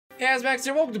Hey guys, Max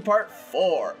here. Welcome to part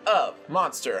 4 of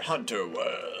Monster Hunter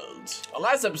World. On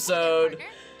last episode,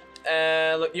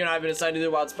 look, you and I have been assigned to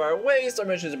the Wildest Waste. Our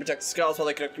mission is to protect the skulls while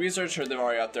they conduct research. Heard they're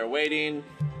already out there waiting.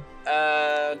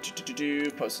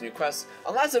 Post a new quest.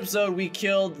 On last episode, we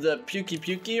killed the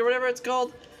Pukey or whatever it's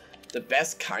called. The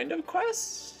best kind of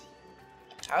quest?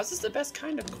 How is this the best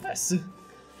kind of quest?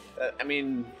 I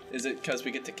mean, is it because we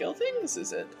get to kill things?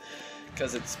 Is it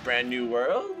because it's brand new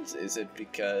world? Is it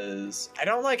because I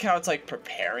don't like how it's like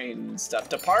preparing stuff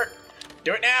to part?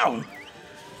 Do it now!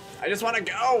 I just want to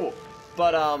go!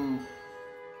 But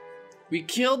we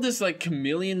killed this like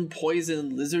chameleon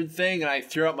poison lizard thing, and I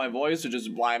threw out my voice, which is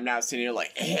why I'm now sitting here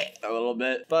like a little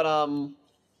bit. But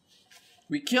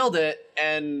we killed it,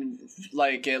 and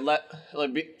like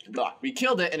we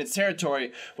killed it, and its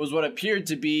territory was what appeared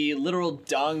to be literal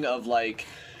dung of like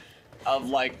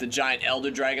the giant elder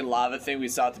dragon lava thing we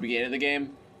saw at the beginning of the game.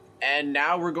 And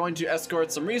now we're going to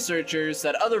escort some researchers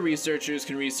so that other researchers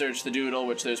can research the doodle,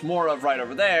 which there's more of right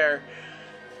over there.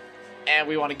 And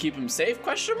we want to keep him safe,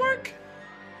 question mark?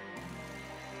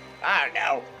 I don't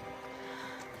know.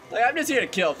 Like, I'm just here to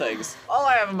kill things. All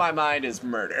I have in my mind is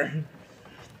murder.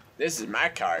 This is my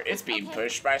cart. It's being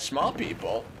pushed by small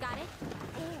people. Got it?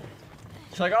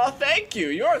 It's like, oh, thank you.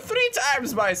 You're 3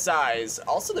 times my size.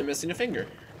 Also, they're missing a finger.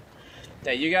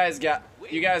 Yeah, you guys got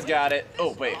it.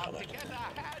 Oh, wait, hold on.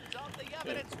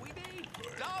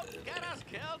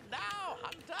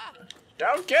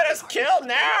 Don't get us killed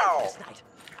now!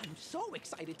 I'm so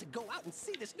excited to go out and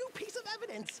see this new piece of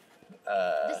evidence.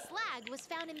 The slag was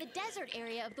found in the desert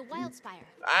area of the Wildspire.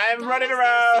 I'm running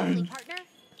around. Partner.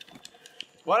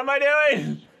 What am I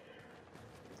doing?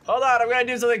 Hold on, I'm gonna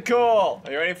do something cool.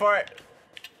 Are you ready for it?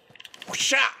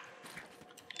 Whoosha!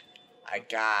 I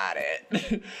got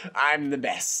it. I'm the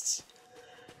best.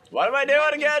 What am I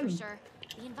doing again? Sure.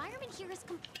 The environment here is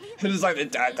completely. It is like the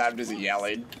entire time just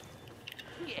yelling.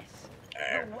 Yes.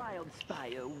 The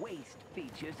Wildspire waste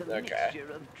features a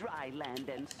mixture of dry land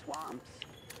and swamps.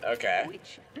 Okay.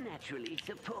 Which naturally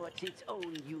supports its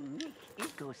own unique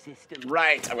ecosystem.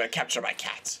 Right, I'm gonna capture my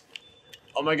cat.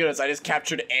 Oh my goodness, I just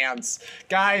captured ants.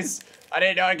 Guys, I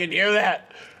didn't know I could do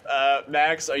that.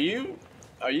 Max, are you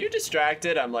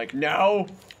distracted? I'm like, no.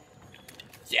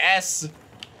 Yes.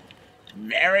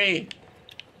 Very.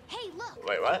 Hey, look.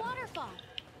 Wait, what? Waterfall.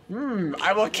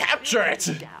 I will capture it.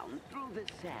 Down through the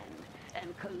sand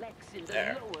and collects in the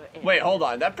There. lower Wait, hold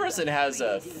on. That person has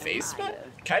a face mask?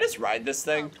 Can I just ride this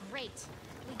thing? Oh, great.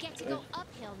 We get to go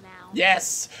uphill now.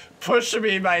 Yes. Push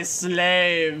me, my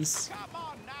slaves. Come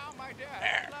on now, my dear.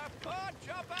 Put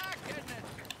your back in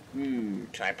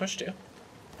it. Can I push too?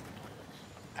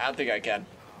 I don't think I can.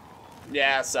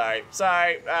 Yeah, sorry.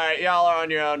 Alright, y'all are on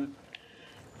your own.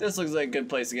 This looks like a good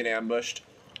place to get ambushed.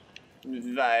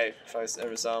 If I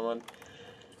ever saw one.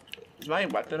 Is my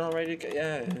weapon already?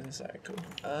 Yeah, sorry, cool.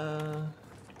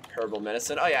 Herbal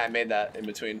medicine. Oh yeah, I made that in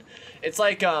between. It's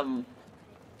like, ooh.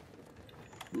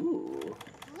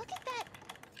 Look at that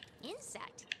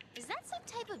insect. Is that some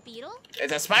type of beetle?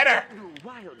 It's a spider! The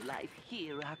wildlife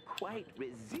here are quite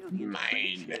resilient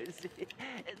creatures.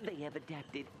 They have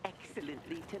adapted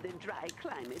excellently to the dry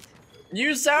climate.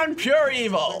 You sound pure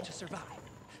evil! To survive.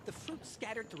 The fruit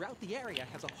scattered throughout the area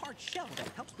has a hard shell that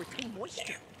helps retain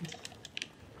moisture.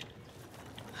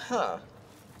 Huh.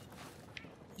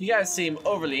 You guys seem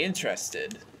overly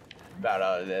interested about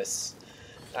all of this.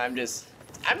 I'm just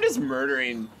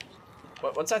murdering.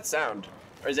 What's that sound?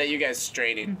 Or is that you guys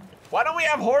straining? Why don't we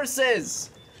have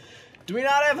horses? Do we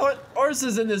not have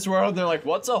horses in this world? They're like,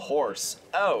 what's a horse?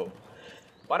 Oh.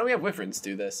 Why don't we have wyverns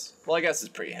do this? Well, I guess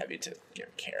it's pretty heavy to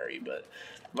carry, but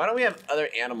why don't we have other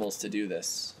animals to do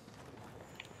this?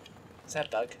 Is that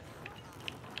bug?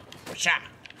 Whatcha?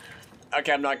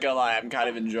 Okay, I'm not gonna lie, I'm kind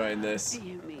of enjoying this.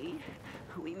 Dear me,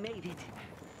 we made it.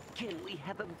 Can we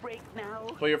have a break now?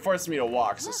 Well, you're forcing me to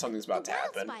walk, so Look, something's about to the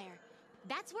happen. Wildspire.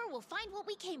 That's where we'll find what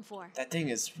we came for. That thing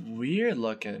is weird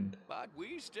looking. But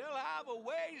we still have a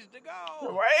ways to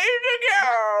go. Way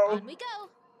to On we go.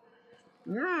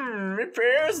 go! It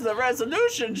appears the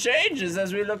resolution changes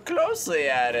as we look closely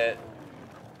at it.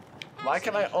 Why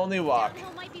can I only walk?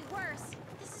 Downhill might be worse.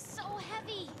 This is so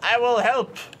heavy. I will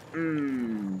help.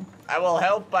 I will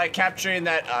help by capturing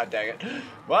that. Ah, dang it.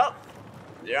 Well,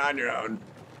 you're on your own.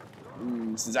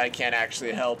 Since I can't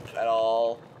actually help at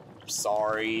all.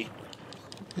 Sorry.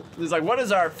 It's like, what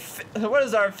is our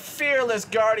fearless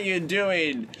guardian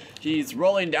doing? He's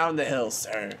rolling down the hill,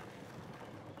 sir.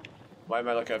 Why am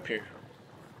I looking up here?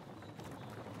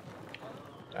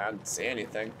 I don't see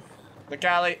anything.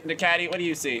 Nakali, what do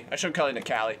you see? I should call you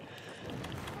Nakali.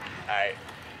 Alright.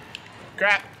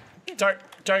 Crap!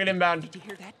 Target inbound. Did you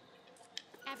hear that?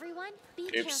 everyone, be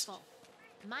Oops. careful.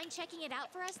 Mind checking it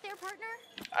out for us there, partner?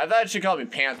 I thought she called me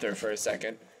Panther for a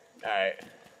second. Alright.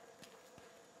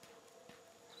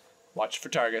 Watch for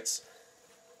targets.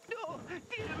 Oh,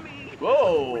 dear me.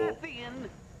 Whoa! Rathian.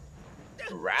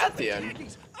 Rathian?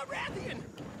 Khakis, a Rathian!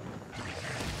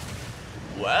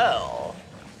 Well.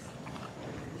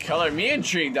 Color me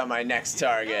intrigued on my next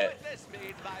target. What this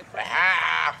means, my friend.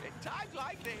 Aha! In times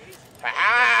like these,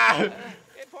 Aha!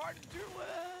 important to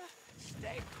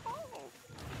stay calm.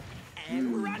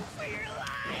 And run for your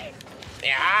life!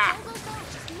 Yeah! Go, go, go,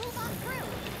 just move on through.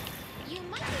 You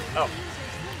might be able Oh. to use your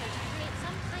slinger to create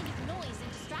some kind of noise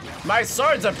and distract them. My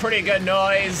sword's a pretty good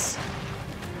noise.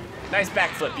 Nice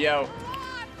backflip, yo.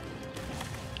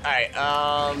 Alright,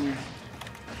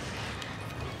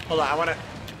 hold on,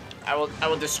 I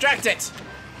will distract it.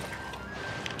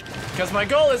 Because my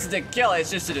goal isn't to kill it,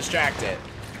 it's just to distract it.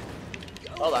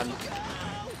 Hold on.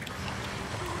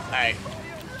 Alright.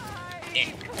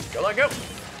 Go on, go.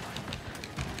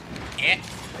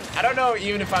 I don't know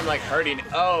even if I'm like hurting.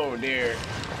 Oh dear.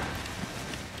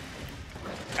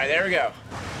 Alright, there we go.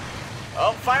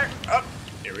 Oh, fire. Oh,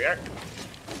 here we are.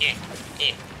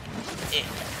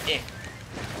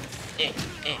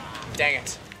 Dang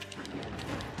it.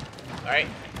 Alright.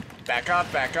 Back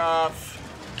off, back off.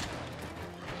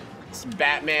 This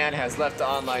Batman has left the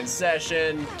online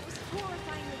session. That was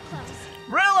horrifyingly close.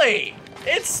 Really?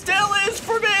 It still is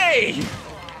for me!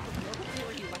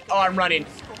 Oh, I'm running.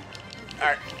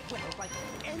 Alright.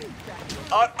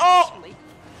 Oh, oh!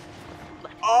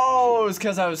 Oh, it's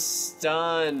because I was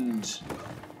stunned.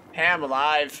 Hey, I'm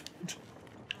alive.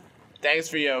 Thanks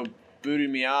for,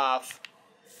 booting me off.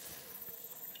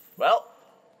 Well,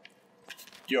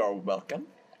 you're welcome.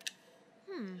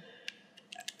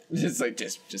 It's like,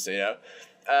 just so you know.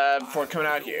 Before coming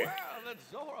out here. Well, that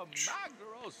Zora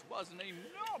Magdaros was an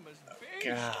enormous beast.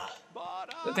 God.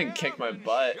 But That thing I kicked my am in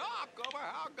butt. shock over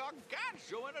how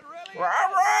gargantuan it really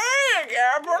I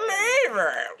can't believe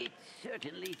it. It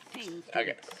certainly seems to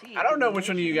Okay. exceed I don't know the which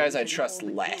one of you guys I measures of trust all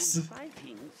the less. old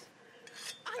fightings.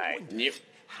 I Alright, wonder, yep.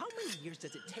 how many years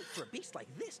does it take for a beast like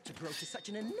this to grow to such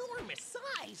an enormous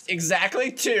size?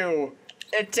 Exactly 2.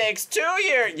 It takes 2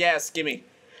 years. Yes, gimme.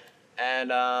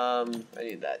 And I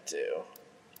need that too.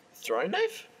 Throwing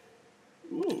knife?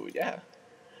 Ooh, yeah.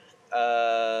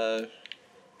 Yeah,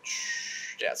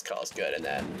 this call's good. And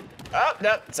then, oh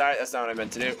no, sorry, that's not what I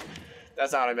meant to do.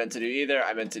 That's not what I meant to do either.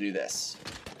 I meant to do this.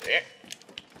 Yeah.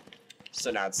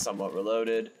 So now it's somewhat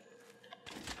reloaded.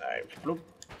 All right, bloop.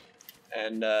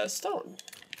 And stone.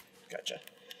 Gotcha.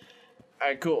 All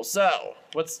right, cool. So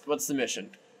what's the mission?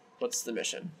 What's the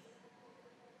mission?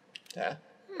 Yeah.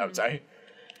 Oh, sorry.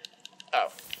 Oh,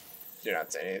 you're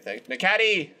not saying anything.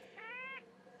 Nakati!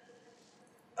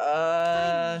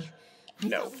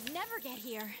 No. We'd never get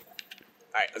here.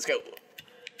 Alright, let's go.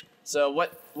 So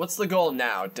what's the goal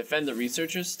now? Defend the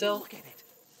researchers still? Look at it.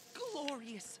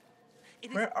 Glorious. It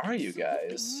is Where are you absolutely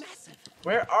guys? Massive.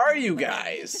 Where are you A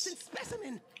guys? magnificent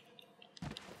specimen.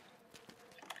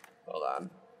 Hold on.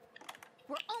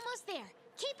 We're almost there.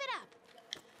 Keep it up.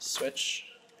 Switch.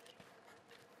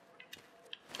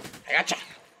 I gotcha.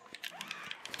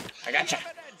 I gotcha.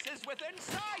 evidence is within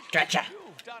sight. Gotcha.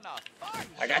 You've done a fine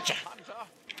I gotcha. job, Hunter.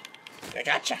 I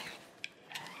gotcha.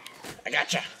 I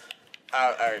gotcha.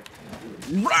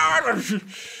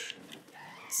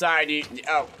 Sorry, dude.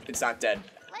 Oh, it's not dead.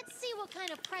 Let's see what kind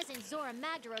of present Zora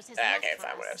Magdaros has Okay, left for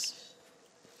fine, us.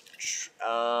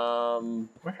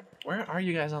 whatever. Where are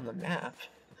you guys on the map?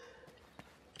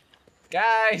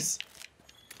 Guys!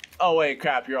 Oh wait,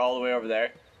 crap, you're all the way over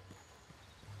there.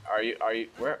 Are you,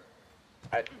 where?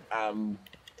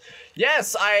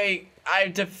 Yes, I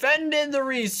defended the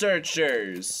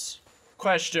researchers!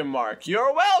 Question mark,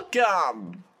 you're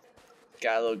welcome!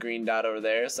 Got a little green dot over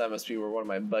there, so that must be where one of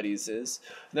my buddies is.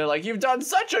 And they're like, you've done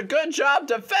such a good job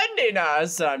defending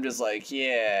us! And I'm just like,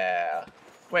 yeah.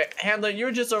 Wait, Handler, you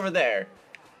were just over there.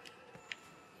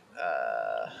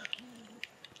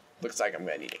 Looks like I'm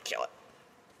gonna need to kill it.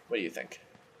 What do you think?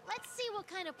 Let's see what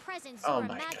kind of present Oh Zora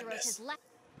my Magdaros goodness. has left.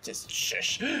 Just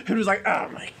shush. It was like, oh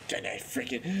my goodness,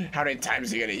 freaking, how many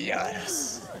times are you gonna yell at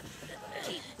us?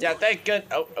 Yeah, thank good.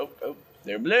 Oh,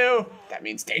 they're blue. That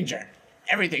means danger.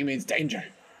 Everything means danger.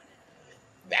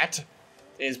 That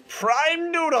is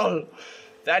prime Doodle.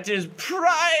 That is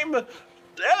prime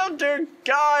Elder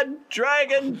God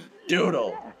Dragon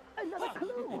Doodle.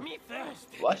 Me first.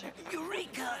 What?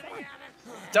 Eureka!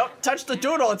 Don't touch the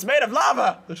doodle, it's made of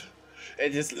lava!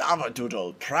 It is lava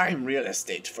doodle, prime real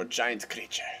estate for giant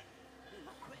creature.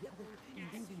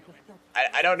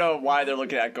 I don't know why they're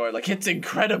looking at it going like, it's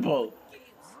incredible.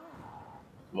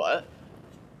 What?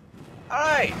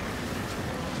 Alright.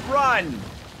 Run!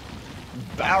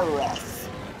 Balroth.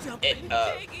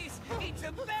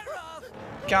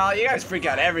 Kyle, you guys freak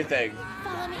out everything.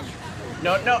 Follow me.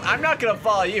 No, I'm not gonna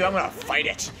follow you. I'm gonna fight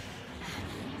it.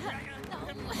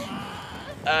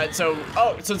 So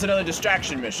it's another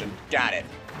distraction mission. Got it.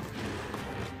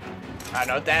 I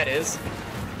know what that is.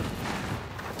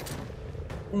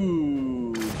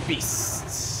 Ooh,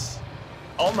 beasts.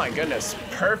 Oh my goodness,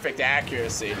 perfect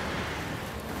accuracy.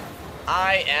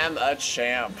 I am a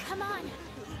champ. Come on.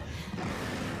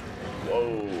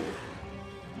 Whoa.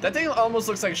 That thing almost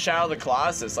looks like Shadow of the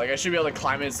Colossus. Like I should be able to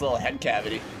climb in its little head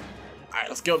cavity. All right,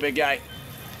 let's go, big guy.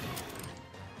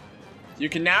 You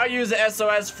can now use the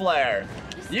SOS flare.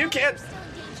 You can't. Still in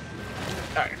danger.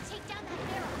 All right. Take down that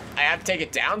barrel. I have to take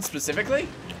it down specifically?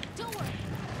 Don't worry.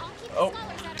 I'll keep the Oh.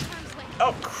 scholars out of harm's way.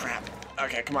 Oh, crap.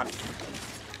 Okay, come on.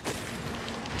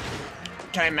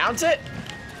 Can I mount it?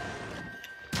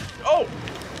 Oh!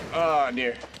 Oh,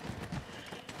 dear.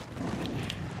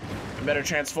 I better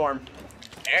transform.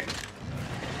 Eh.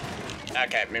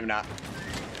 Okay, maybe not.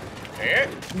 Eh.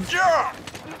 Ja!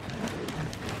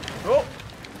 Oh,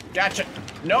 gotcha.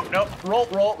 Nope.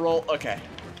 Roll. Okay.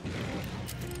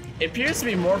 It appears to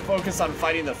be more focused on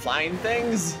fighting the flying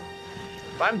things.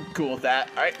 But I'm cool with that.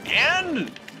 All right,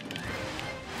 and...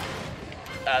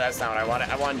 that's not what I wanted.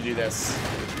 I wanted to do this.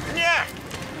 Yeah.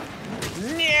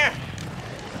 Yeah.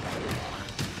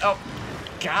 Oh,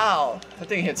 God. That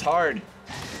thing hits hard.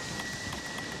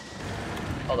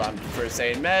 Hold on. First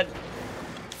aid med.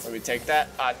 Let me take that.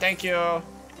 Thank you.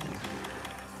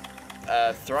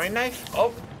 Throwing knife?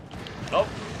 Oh.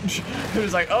 It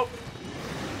was like, oh.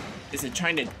 Is it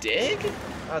trying to dig?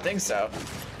 I don't think so.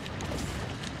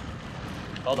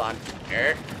 Hold on.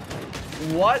 Here.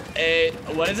 What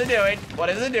is it doing? What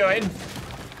is it doing?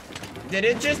 Did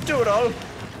it just doodle?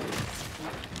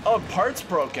 Oh, part's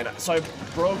broken. So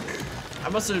I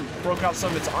must have broke off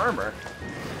some of its armor.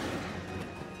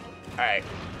 Alright.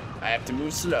 I have to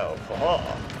move slow.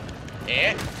 Oh.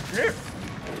 And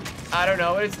I don't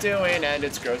know what it's doing, and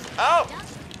it's gross. Oh!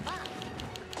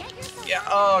 Yeah,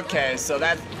 okay, so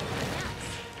that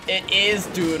it is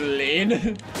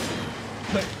doodling.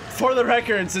 For the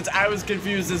record, since I was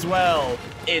confused as well,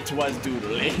 it was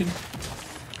doodling.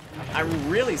 I'm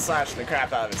really slashing the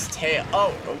crap out of its tail.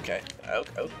 Oh, okay.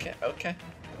 Okay.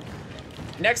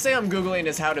 Next thing I'm Googling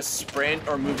is how to sprint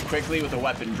or move quickly with a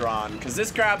weapon drawn. Because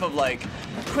this crap of like,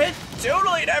 quit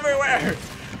doodling everywhere!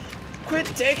 Quit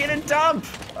taking a dump!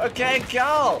 Okay,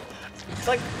 go! It's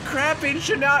like, crapping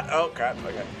should not, oh crap,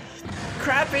 okay.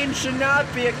 Crapping should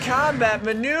not be a combat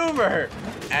maneuver!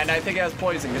 And I think it has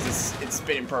poison because it's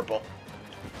spitting purple.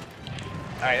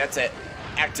 Alright, that's it.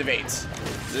 Activate.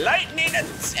 Lightning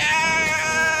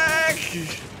attack!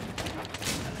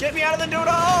 Get me out of the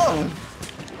doodle!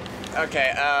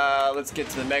 Okay, let's get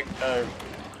to the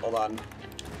hold on.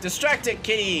 Distract it,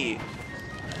 kitty!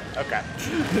 Okay.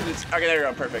 Okay, there we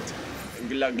go, perfect.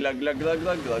 Glug glug glug glug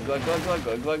glug glug glug glug glug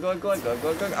glug glug glug glug glug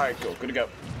glug glug. Alright, cool, good to go.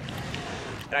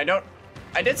 And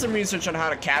I did some research on how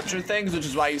to capture things, which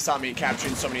is why you saw me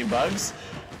capturing so many bugs.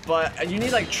 But you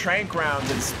need like trank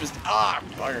rounds and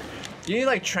you need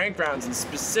like trank rounds and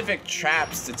specific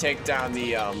traps to take down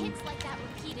the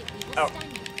Oh,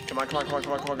 come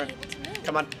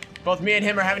on. Both me and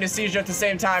him are having a seizure at the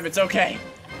same time. It's okay.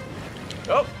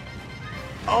 Oh,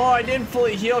 I didn't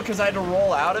fully heal because I had to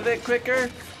roll out of it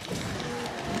quicker.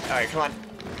 All right, come on.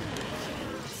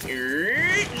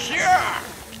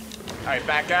 All right,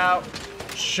 back out.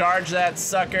 Charge that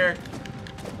sucker.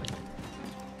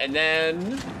 And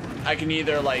then I can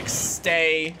either like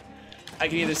stay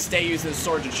using the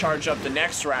sword to charge up the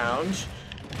next round,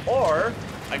 or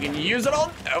I can use it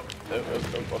all. Oh,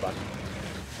 hold on.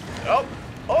 Oh,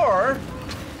 or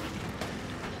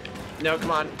no,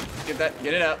 come on, get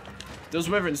it up. Those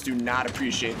wyverns do not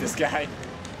appreciate this guy.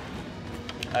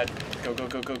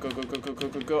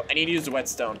 Go. I need to use the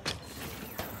whetstone.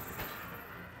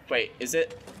 Wait, is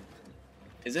it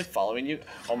following you?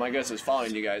 Oh my goodness, it's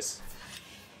following you guys.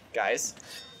 Guys.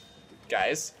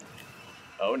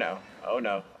 Oh no. I'm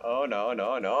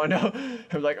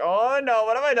like, oh no,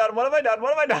 what have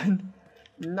I done?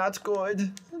 Not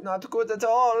good at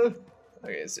all.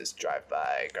 Okay, let's just drive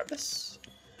by, grab this.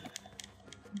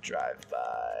 Drive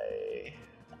by.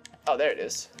 Oh, there it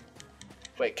is.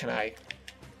 Wait, can I?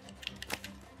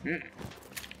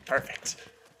 Perfect.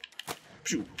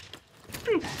 Pew.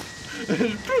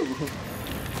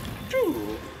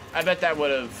 I bet that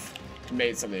would have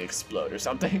made something explode or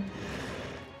something.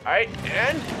 All right,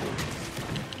 and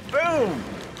boom.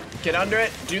 Get under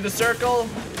it, do the circle.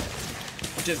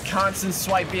 Just constant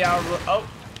swipey out. Oh,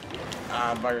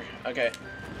 bugger. Okay.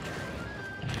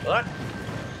 Hold on.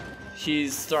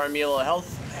 He's throwing me a little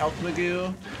health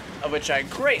magoo, of which I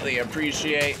greatly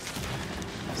appreciate.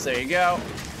 So there you go.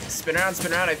 Spin around,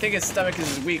 spin around. I think his stomach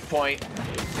is his weak point.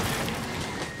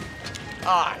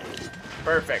 Ah,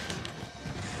 perfect.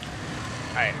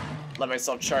 Alright, let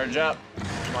myself charge up.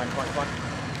 Come on, come on, come on.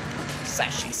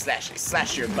 Slashy, slashy,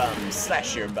 slash your bum,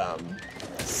 slash your bum,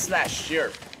 slash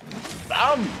your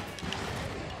bum.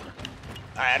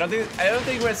 Alright, I don't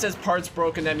think when it says parts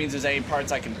broken, that means there's any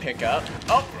parts I can pick up.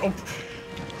 Oh, oh,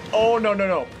 oh no, no,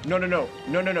 no, no, no, no,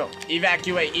 no, no, no.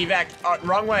 Evacuate,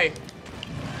 wrong way.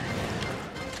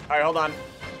 Alright, hold on.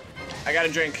 I got a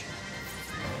drink.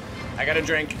 I got a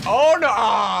drink. Oh no!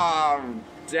 Oh,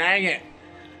 dang it.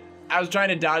 I was trying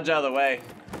to dodge out of the way.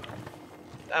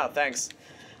 Oh, thanks.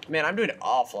 Man, I'm doing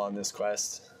awful on this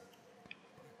quest.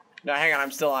 No, hang on,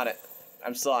 I'm still on it.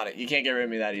 I'm still on it. You can't get rid of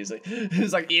me that easily.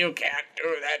 It's like, you can't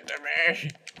do that to me.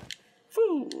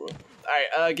 Whew.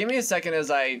 Alright, give me a second as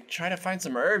I try to find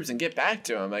some herbs and get back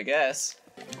to him, I guess.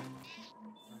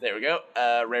 There we go.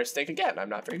 Rare steak again. I'm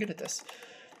not very good at this.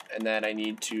 And then I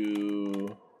need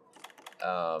to...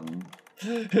 I'm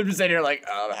just sitting here like,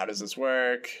 oh, how does this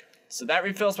work? So that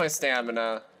refills my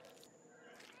stamina.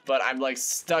 But I'm like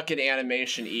stuck in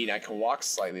animation E, and I can walk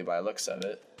slightly by the looks of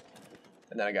it.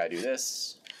 And then I gotta do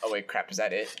this. Oh wait, crap, is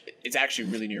that it? It's actually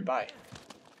really nearby.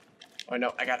 Oh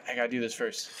no, I gotta do this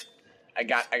first. I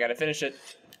gotta finish it.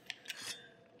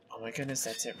 Oh my goodness,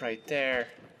 that's it right there.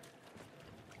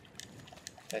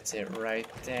 That's it right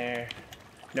there.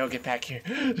 No, get back here.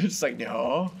 It's like,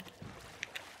 no.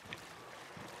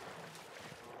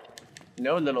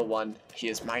 No, little one. He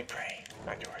is my prey,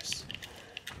 not yours.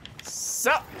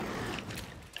 So.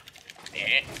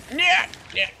 Yeah,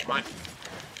 come on.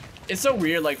 It's so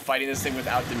weird, like, fighting this thing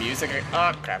without the music.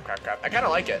 Oh, crap. I kind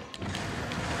of like it.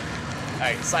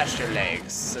 Alright, slash your leg.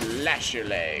 Slash your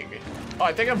leg. Oh,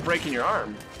 I think I'm breaking your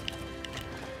arm.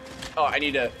 Oh, I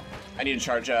need to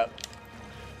charge up.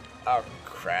 Oh,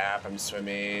 crap, I'm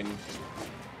swimming.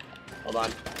 Hold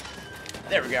on.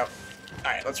 There we go.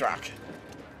 Alright, let's rock.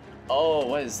 Oh,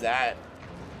 what is that?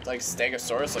 It's like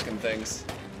Stegosaurus looking things.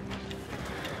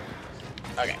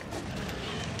 Okay.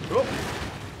 Whoop.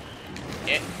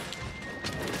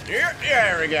 Yeah,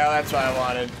 there we go, that's what I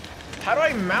wanted. How do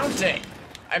I mount it?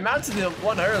 I mounted the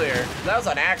one earlier. That was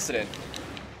on accident.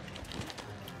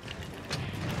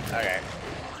 Okay.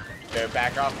 Go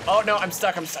back off. Oh no, I'm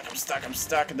stuck in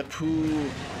the poo.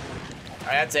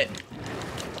 Alright, that's it.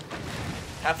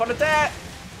 Have fun with that.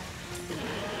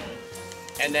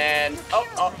 And then,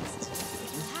 oh.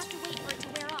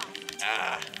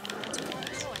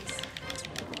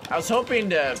 I was hoping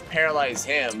to paralyze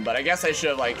him, but I guess I should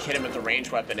have like hit him with the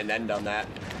ranged weapon and then done that.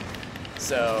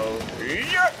 So,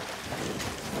 yeah.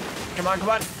 Come on.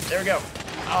 There we go.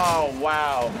 Oh,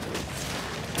 wow.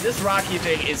 This Rocky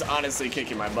thing is honestly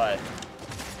kicking my butt.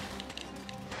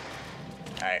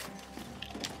 Alright.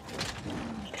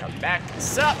 Come back.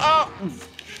 So, oh!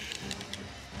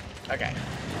 Okay.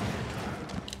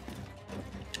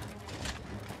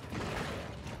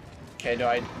 Okay,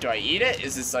 do I eat it?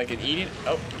 Is this like an eating?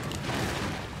 Oh.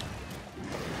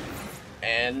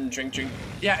 And drink.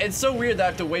 Yeah, it's so weird that I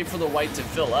have to wait for the white to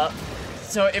fill up.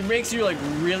 So it makes you like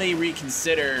really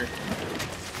reconsider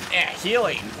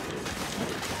healing.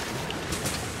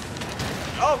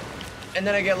 Oh, and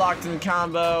then I get locked in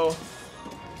combo.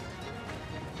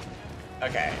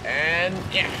 Okay, and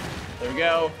yeah, there we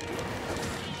go.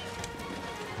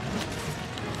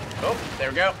 Oh, there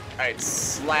we go. All right,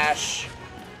 slash.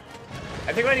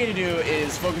 I think what I need to do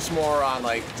is focus more on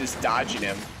like just dodging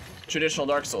him. Traditional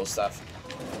Dark Souls stuff.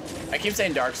 I keep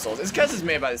saying Dark Souls. It's because it's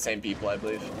made by the same people, I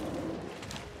believe.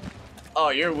 Oh,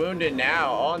 you're wounded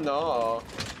now. Oh no.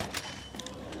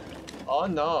 Oh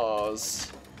no.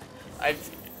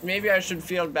 Maybe I should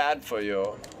feel bad for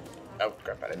you. Oh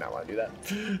crap, I did not want to do that.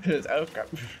 Oh crap.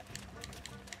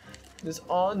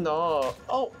 Oh no.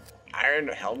 Oh, iron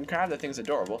helm crab. That thing's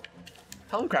adorable.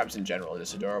 Helm crabs in general are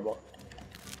just adorable.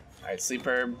 Alright, sleep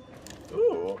herb.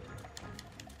 Ooh.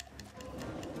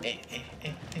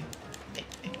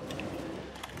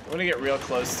 I'm gonna get real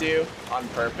close to you on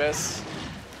purpose.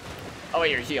 Oh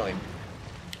wait, you're healing.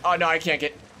 Oh no, I can't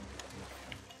get.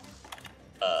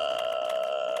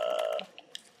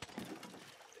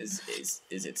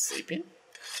 Is it sleeping?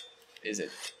 Is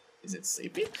it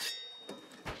sleeping?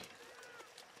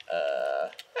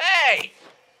 Hey!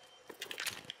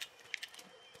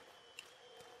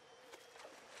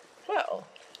 Well.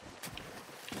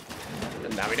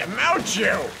 And now we can mount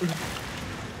you!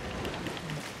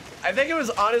 I think it was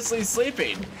honestly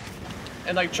sleeping.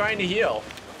 And like trying to heal.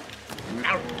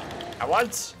 Mount. I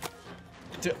want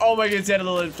to. Oh my goodness, he had a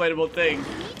little inflatable thing.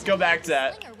 Let's go back to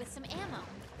that.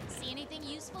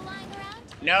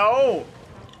 No!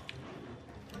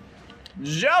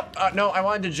 Jump! No, I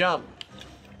wanted to jump.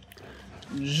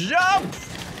 Jump!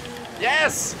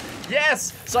 Yes!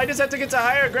 Yes! So I just have to get to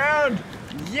higher ground.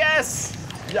 Yes!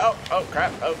 Oh, oh,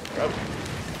 crap. Oh, oh,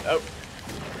 oh.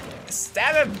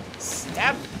 Stab him!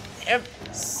 Stab him!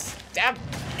 Stab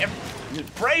him!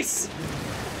 Brace!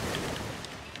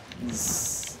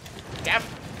 Stab!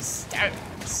 Stab!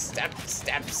 Stab!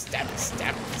 Stab! Stab!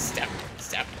 Stab! Stab!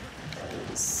 Stab!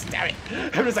 Stab it!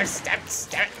 I'm just like stab!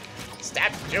 Stab it!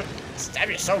 Stab! Dude! Stab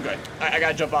you so good! I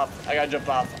gotta jump off. I gotta jump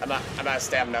off. I'm out of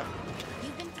stamina.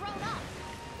 You've been thrown off.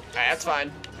 Alright, that's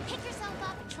fine. Pick yourself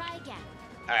up and try again.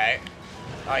 Alright.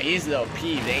 Oh, he's a little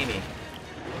peeved, ain't he?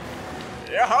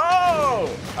 Yo-ho!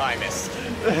 Oh, I missed.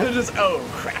 Just, oh,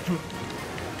 crap.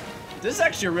 This is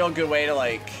actually a real good way to,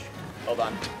 like, hold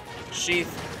on.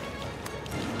 Sheath.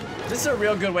 This is a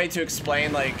real good way to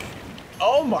explain, like,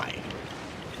 oh my.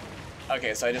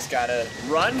 Okay, so I just gotta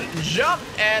run, jump,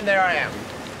 and there I am.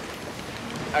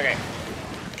 Okay.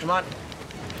 Come on.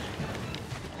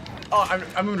 Oh,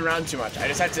 I'm moving around too much. I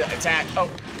just have to attack. Oh,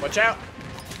 watch out.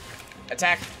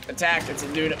 Attack, attack. It's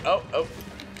a dude. Oh, oh.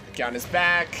 Get on his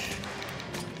back.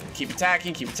 Keep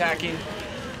attacking, keep attacking.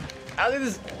 I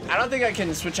don't think I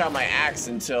can switch out my axe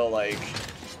until like,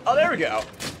 oh, there we go.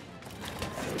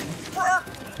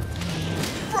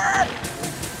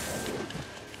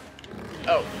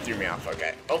 Oh, threw me off,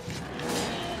 okay. Oh,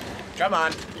 come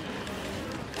on.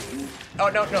 Oh,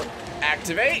 no, no,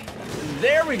 activate.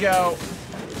 There we go.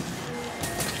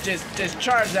 Just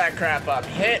charge that crap up.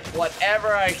 Hit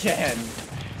whatever I can.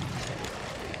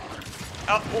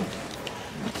 Oh, ooh.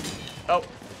 Oh.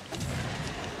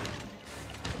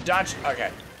 Dodge,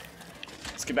 okay.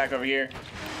 Let's get back over here.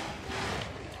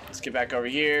 Let's get back over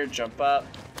here, jump up.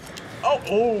 Oh,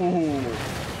 oh.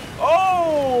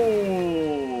 Oh.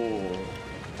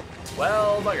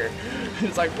 Well, bugger.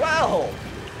 It's like, well,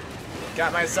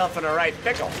 got myself in a right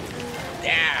pickle.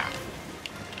 Yeah.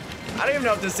 I don't even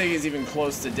know if this thing is even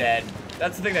close to dead.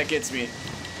 That's the thing that gets me.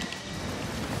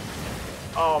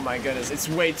 Oh my goodness, it's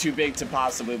way too big to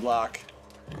possibly block.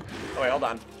 Oh wait, hold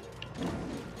on.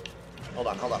 Hold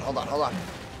on, hold on, hold on, hold on.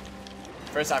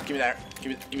 First off, give me that.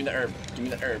 Give me the herb. Give me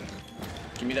the herb.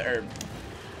 Give me the herb.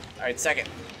 Alright, second.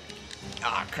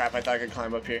 Ah, crap, I thought I could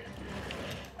climb up here.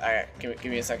 Alright, give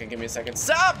me a second, give me a second.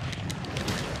 Stop!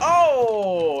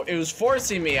 Oh! It was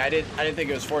forcing me. I didn't think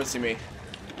it was forcing me.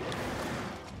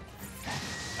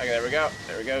 Okay, there we go.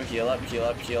 There we go. Heal up, heal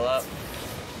up, heal up.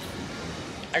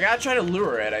 I gotta try to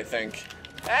lure it, I think.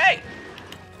 Hey!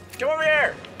 Come over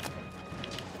here!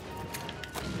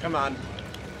 Come on.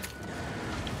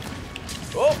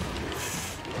 Oh!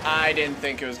 I didn't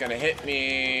think it was gonna hit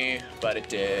me, but it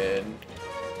did.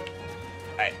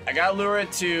 Alright, I gotta lure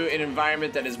it to an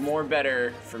environment that is more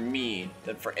better for me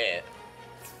than for it.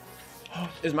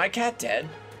 Is my cat dead?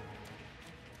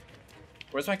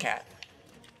 Where's my cat?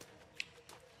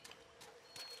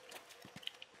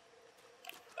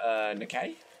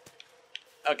 Nakati?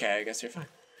 Okay, I guess you're fine.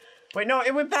 Wait, no,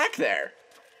 it went back there.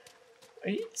 Are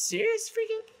you serious?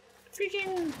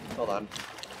 Freaking. Hold on.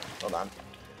 Hold on.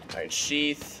 Alright,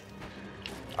 sheath.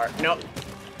 Alright, nope.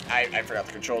 I forgot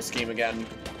the control scheme again.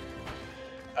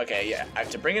 Okay, yeah. I have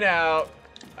to bring it out.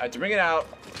 I have to bring it out.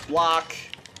 Block.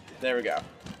 There we go.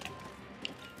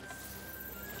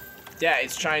 Yeah,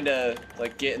 it's trying to,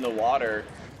 like, get in the water.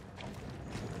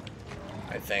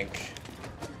 I think.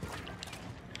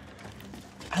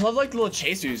 I love, like, the little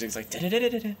chase music. It's like,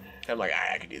 da-da-da-da-da. I'm like,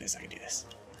 I can do this. I can do this.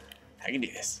 I can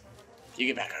do this. You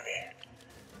get back over here.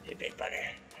 You big bugger.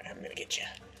 I'm gonna get you.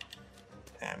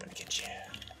 I'm gonna get you.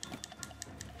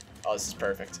 Oh, this is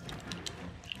perfect.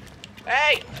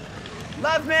 Hey!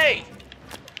 Love me!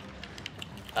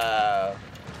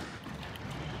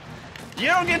 You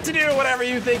don't get to do whatever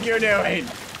you think you're doing.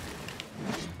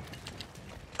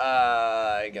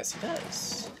 I guess he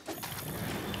does.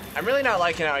 I'm really not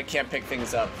liking how I can't pick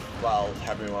things up while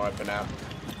having my weapon out.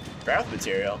 Growth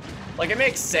material. Like, it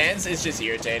makes sense, it's just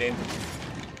irritating.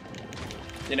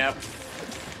 You know?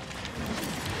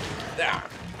 Ah.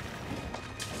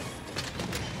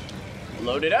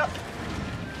 Load it up.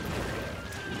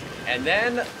 And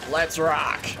then, let's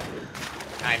rock.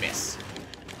 I miss.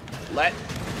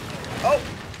 Oh!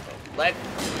 Let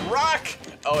rock!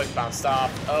 Oh, it bounced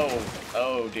off.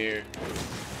 Oh dear.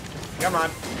 Come on.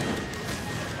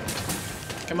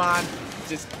 Come on.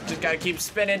 Just gotta keep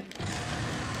spinning.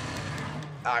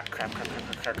 Ah, crap.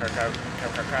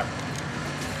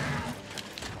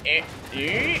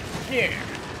 Yeah.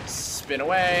 Spin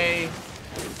away.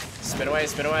 Spin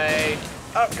away.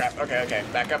 Oh, crap. Okay.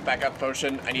 Back up.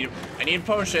 Potion. I need a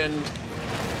potion.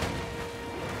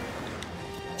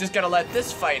 just gotta let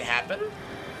this fight happen.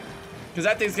 Because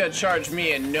that thing's gonna charge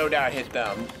me and no doubt hit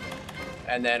them.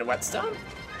 And then whetstone?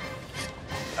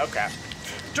 Okay.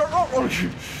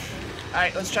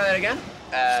 Alright, let's try that again.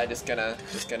 Just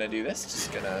gonna do this.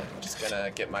 Just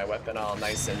gonna get my weapon all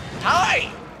nice and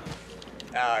high!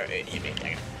 Oh, it hit me,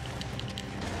 dang it.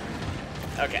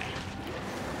 Okay.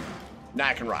 Now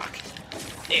I can rock.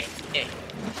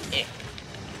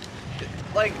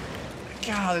 Like,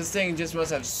 God, this thing just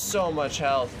must have so much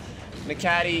health.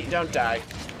 Nakati, don't die.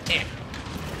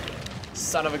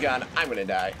 Son of a gun, I'm gonna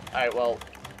die. Alright, well,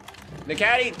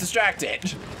 Nakati,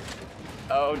 distracted.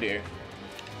 Oh dear.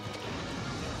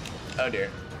 Oh dear.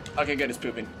 Okay, good, it's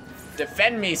pooping.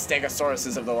 Defend me,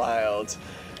 Stegosauruses of the wild.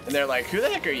 And they're like, who the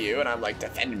heck are you? And I'm like,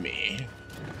 defend me.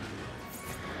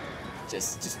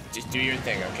 Just do your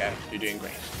thing, okay? You're doing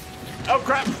great. Oh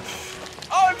crap!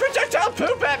 Oh, it projectile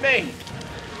pooped at me!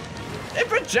 It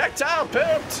projectile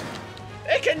pooped!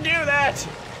 It can do that!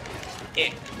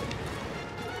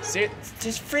 See,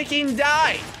 just freaking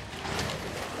die!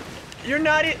 You're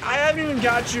not, I haven't even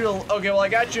got you to, okay, well I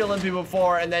got you to Olympia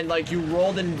before and then like you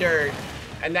rolled in dirt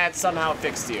and that somehow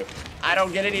fixed you. I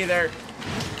don't get it either,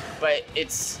 but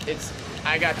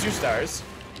I got 2 stars.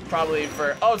 Probably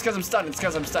for, oh, it's because I'm stunned, it's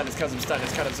because I'm stunned, it's because I'm stunned,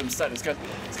 it's because I'm stunned, it's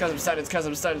because I'm stunned, it's because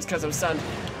I'm stunned, it's because I'm stunned.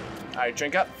 Alright,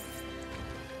 drink up.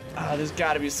 Oh, there's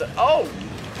gotta be some, oh,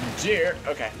 dear,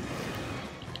 okay.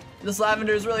 This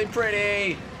lavender is really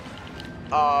pretty.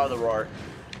 Oh, the roar.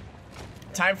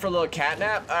 Time for a little cat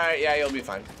nap? Alright, yeah, you'll be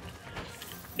fine.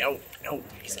 No,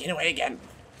 he's getting away again.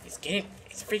 He's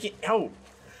freaking, no.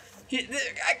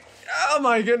 Oh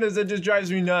my goodness, it just drives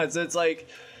me nuts. It's like,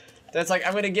 that's like,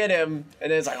 I'm gonna get him, and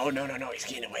then it's like, oh no, he's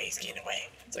getting away.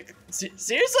 It's like,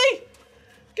 seriously?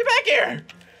 Get back here!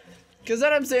 Cause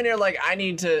then I'm sitting here like, I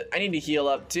need to heal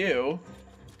up too.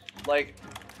 Like,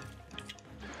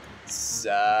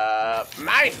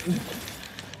 mine!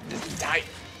 Just die.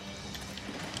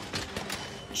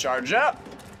 Charge up.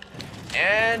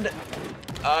 And,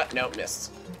 no,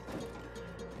 missed.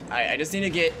 I just need to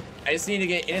get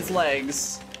in its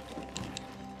legs.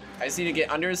 I just need to get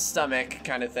under his stomach,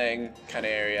 kind of thing, kind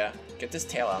of area. Get this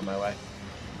tail out of my way.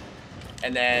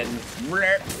 And then,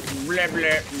 bleh, bleh,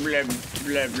 bleh, bleh,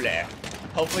 bleh, bleh.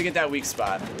 Hopefully get that weak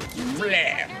spot.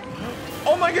 Bleh.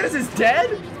 Oh my goodness, it's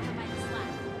dead?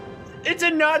 It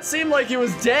did not seem like it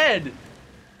was dead.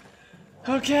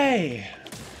 Okay.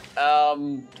 I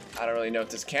don't really know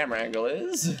what this camera angle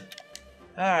is.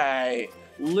 All right,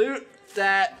 loot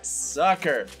that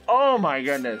sucker. Oh my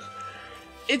goodness.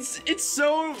 It's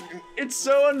so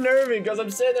unnerving because I'm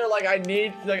sitting there like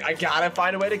I gotta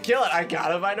find a way to kill it.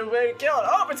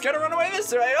 Oh, it's gonna run away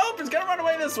this way. Oh, it's gonna run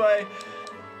away this way.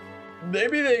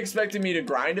 Maybe they expected me to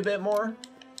grind a bit more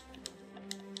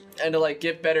and to like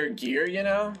get better gear, you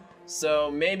know?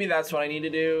 So maybe that's what I need to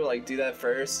do, like do that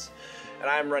first. And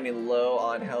I'm running low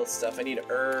on health stuff. I need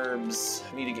herbs.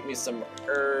 I need to get me some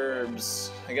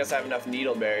herbs. I guess I have enough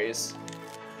needleberries.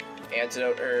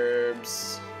 Antidote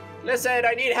herbs. Listen,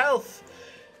 I need health.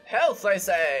 Health, I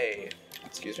say.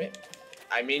 Excuse me.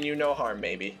 I mean you no harm,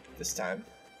 maybe, this time.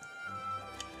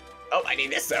 Oh, I need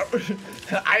this though.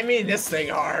 I mean this thing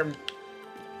harm.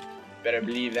 Better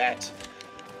believe that.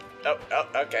 Oh,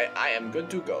 okay, I am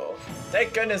good to go.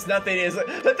 Thank goodness nothing is,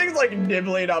 that thing's like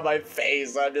nibbling on my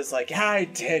face. I'm just like, I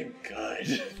did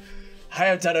good. I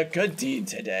have done a good deed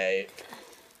today.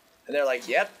 And they're like,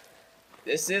 yep,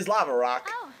 this is lava rock.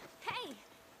 Oh, hey.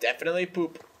 Definitely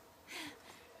poop.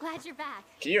 Glad you're back.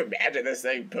 Can you imagine this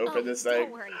thing pooping this thing?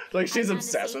 Don't worry. Like she's I found a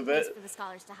obsessed safe with it. place for the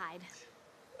scholars to hide.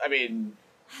 I mean,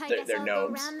 they're I'll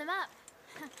gnomes. go round them up.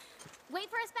 Wait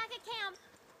for us back at camp.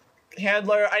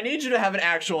 Handler, I need you to have an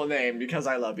actual name because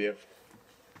I love you.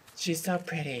 She's so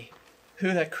pretty.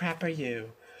 Who the crap are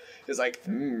you? It's like,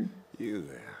 You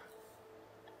there.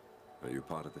 Are you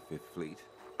part of the 5th Fleet?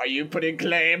 Are you putting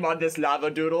claim on this Lava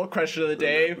Doodle? Question of the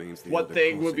day. What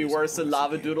thing would be worse than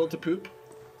Lava Doodle to poop?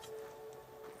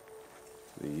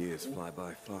 The years fly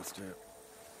by faster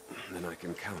than I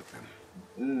can count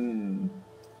them.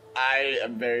 I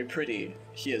am very pretty.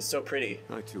 He is so pretty.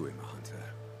 I too am a hunter.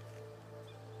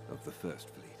 Of the 1st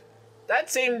Fleet.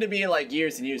 That seemed to be like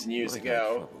years and years and years Might I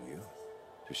ago. trouble you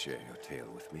to share your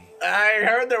tale with me? I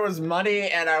heard there was money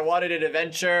and I wanted an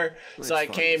adventure, so I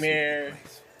Let's came find a here.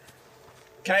 safe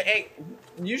place. Hey,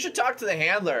 you should talk to the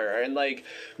handler and like,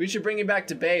 we should bring you back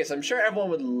to base. I'm sure everyone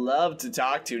would love to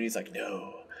talk to you. And he's like,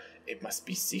 no, it must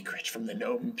be secret from the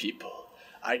gnome people.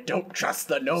 I don't trust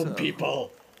the gnome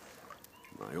people.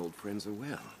 My old friends are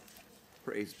well.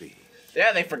 Praise be.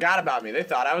 Yeah, they forgot about me. They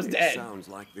thought I was It dead. sounds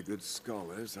like the good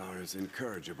scholars are as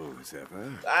incorrigible as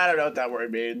ever. I don't know what that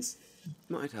word means.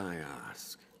 Might I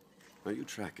ask, Are you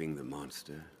tracking the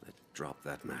monster that dropped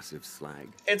that massive slag?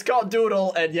 It's called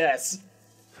Doodle, and yes.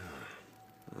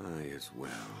 I as well.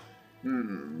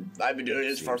 I've been doing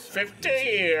this for 50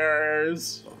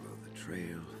 years. Follow the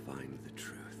trail, find the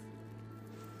truth.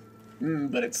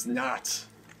 But it's not.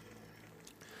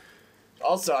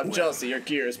 Also, I'm jealous that your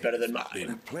gear is better than Been a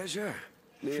mine. pleasure.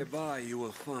 Nearby you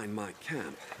will find my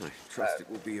camp. I trust it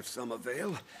will be of some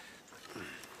avail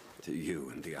to you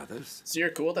and the others. So you're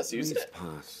cool that's using Please it?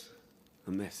 pass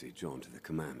a message on to the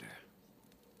commander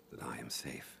that I am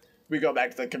safe. We go back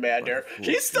to the commander. But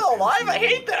He's still alive? I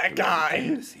hate that guy!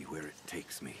 To see where it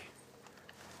takes me.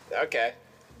 Okay.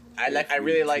 I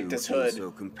really like this hood. So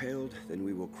compelled, then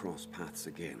we will cross paths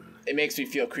again. It makes me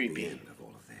feel The creepy. end of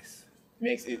all of this.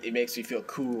 It makes me feel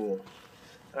cool.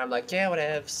 And I'm like, yeah,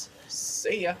 whatevs.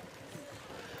 See ya.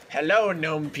 Hello,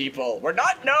 gnome people. We're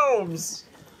not gnomes!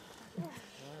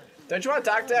 Don't you want to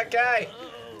talk to that guy?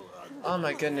 Oh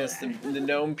my goodness, the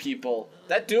gnome people.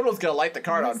 That Doodle's gonna light the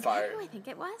cart on fire. Who I think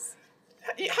it was?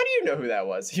 How do you know who that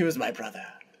was? He was my brother.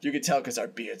 You can tell because our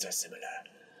beards are similar.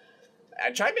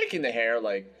 I tried making the hair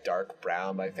like dark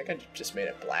brown, but I think I just made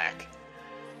it black.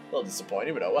 A little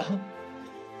disappointing, but oh well.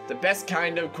 The best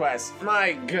kind of quest.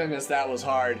 My goodness, that was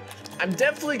hard. I'm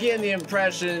definitely getting the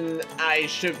impression I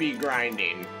should be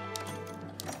grinding.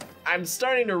 I'm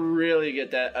starting to really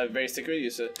get that very sick of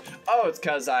use of. Oh, it's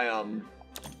because I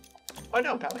Oh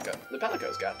no, Palico. The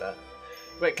Palico's got that.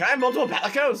 Wait, can I have multiple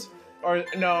Palicos? Or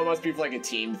no, it must be for like a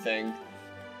team thing.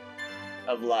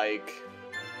 Of like,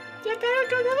 yeah,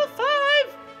 Palico level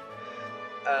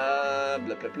 5.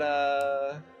 Blah blah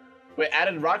blah. Wait,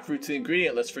 added rock fruit to the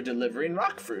ingredient list for delivering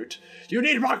rock fruit. You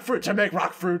need rock fruit to make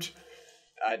rock fruit.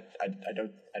 I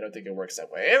don't think it works that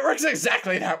way. It works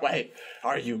exactly that way.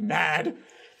 Are you mad?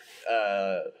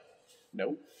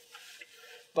 No.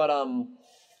 But I'm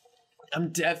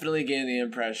definitely getting the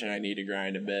impression I need to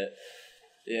grind a bit.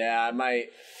 Yeah, I might.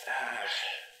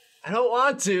 I don't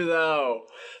want to though,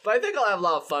 but I think I'll have a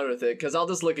lot of fun with it because I'll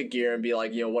just look at gear and be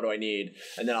like, you know, what do I need?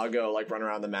 And then I'll go like run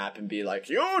around the map and be like,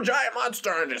 you giant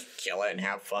monster, and just kill it and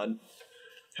have fun,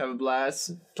 have a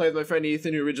blast. Play with my friend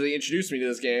Ethan, who originally introduced me to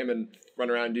this game, and run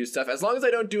around and do stuff. As long as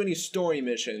I don't do any story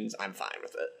missions, I'm fine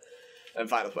with it. I'm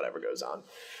fine with whatever goes on.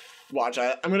 Watch,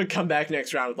 I'm gonna come back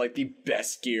next round with like the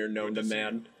best gear known to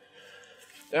man.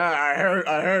 Yeah,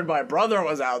 I heard my brother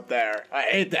was out there. I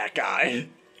hate that guy.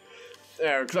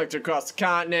 Yeah, collector across the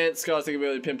continent. Scholastic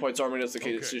ability to pinpoint Zormino's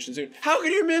located station soon. How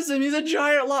can you miss him? He's a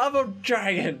giant lava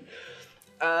dragon.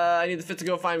 I need the fit to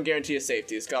go find him, guarantee his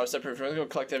safety. Scholar separate from go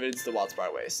collect evidence to the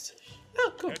Wildspire Waste.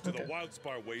 Oh, cool. Head to the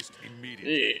Wildspire Waste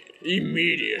immediately. Yeah,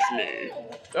 immediately.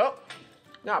 Oh,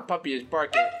 now puppy is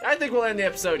barking. I think we'll end the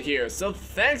episode here. So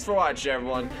thanks for watching,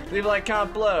 everyone. Leave a like,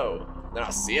 comment below. Then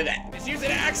I'll see you then. Let's use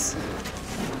an axe.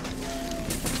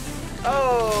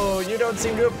 Oh, you don't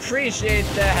seem to appreciate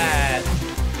that.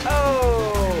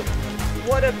 Oh,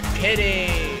 what a pity.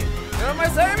 Who am I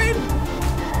saving?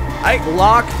 Ike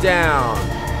Lockdown.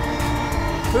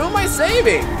 Who am I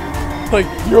saving? Like,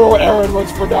 your errand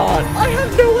was for naught. I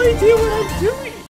have no idea what I'm doing.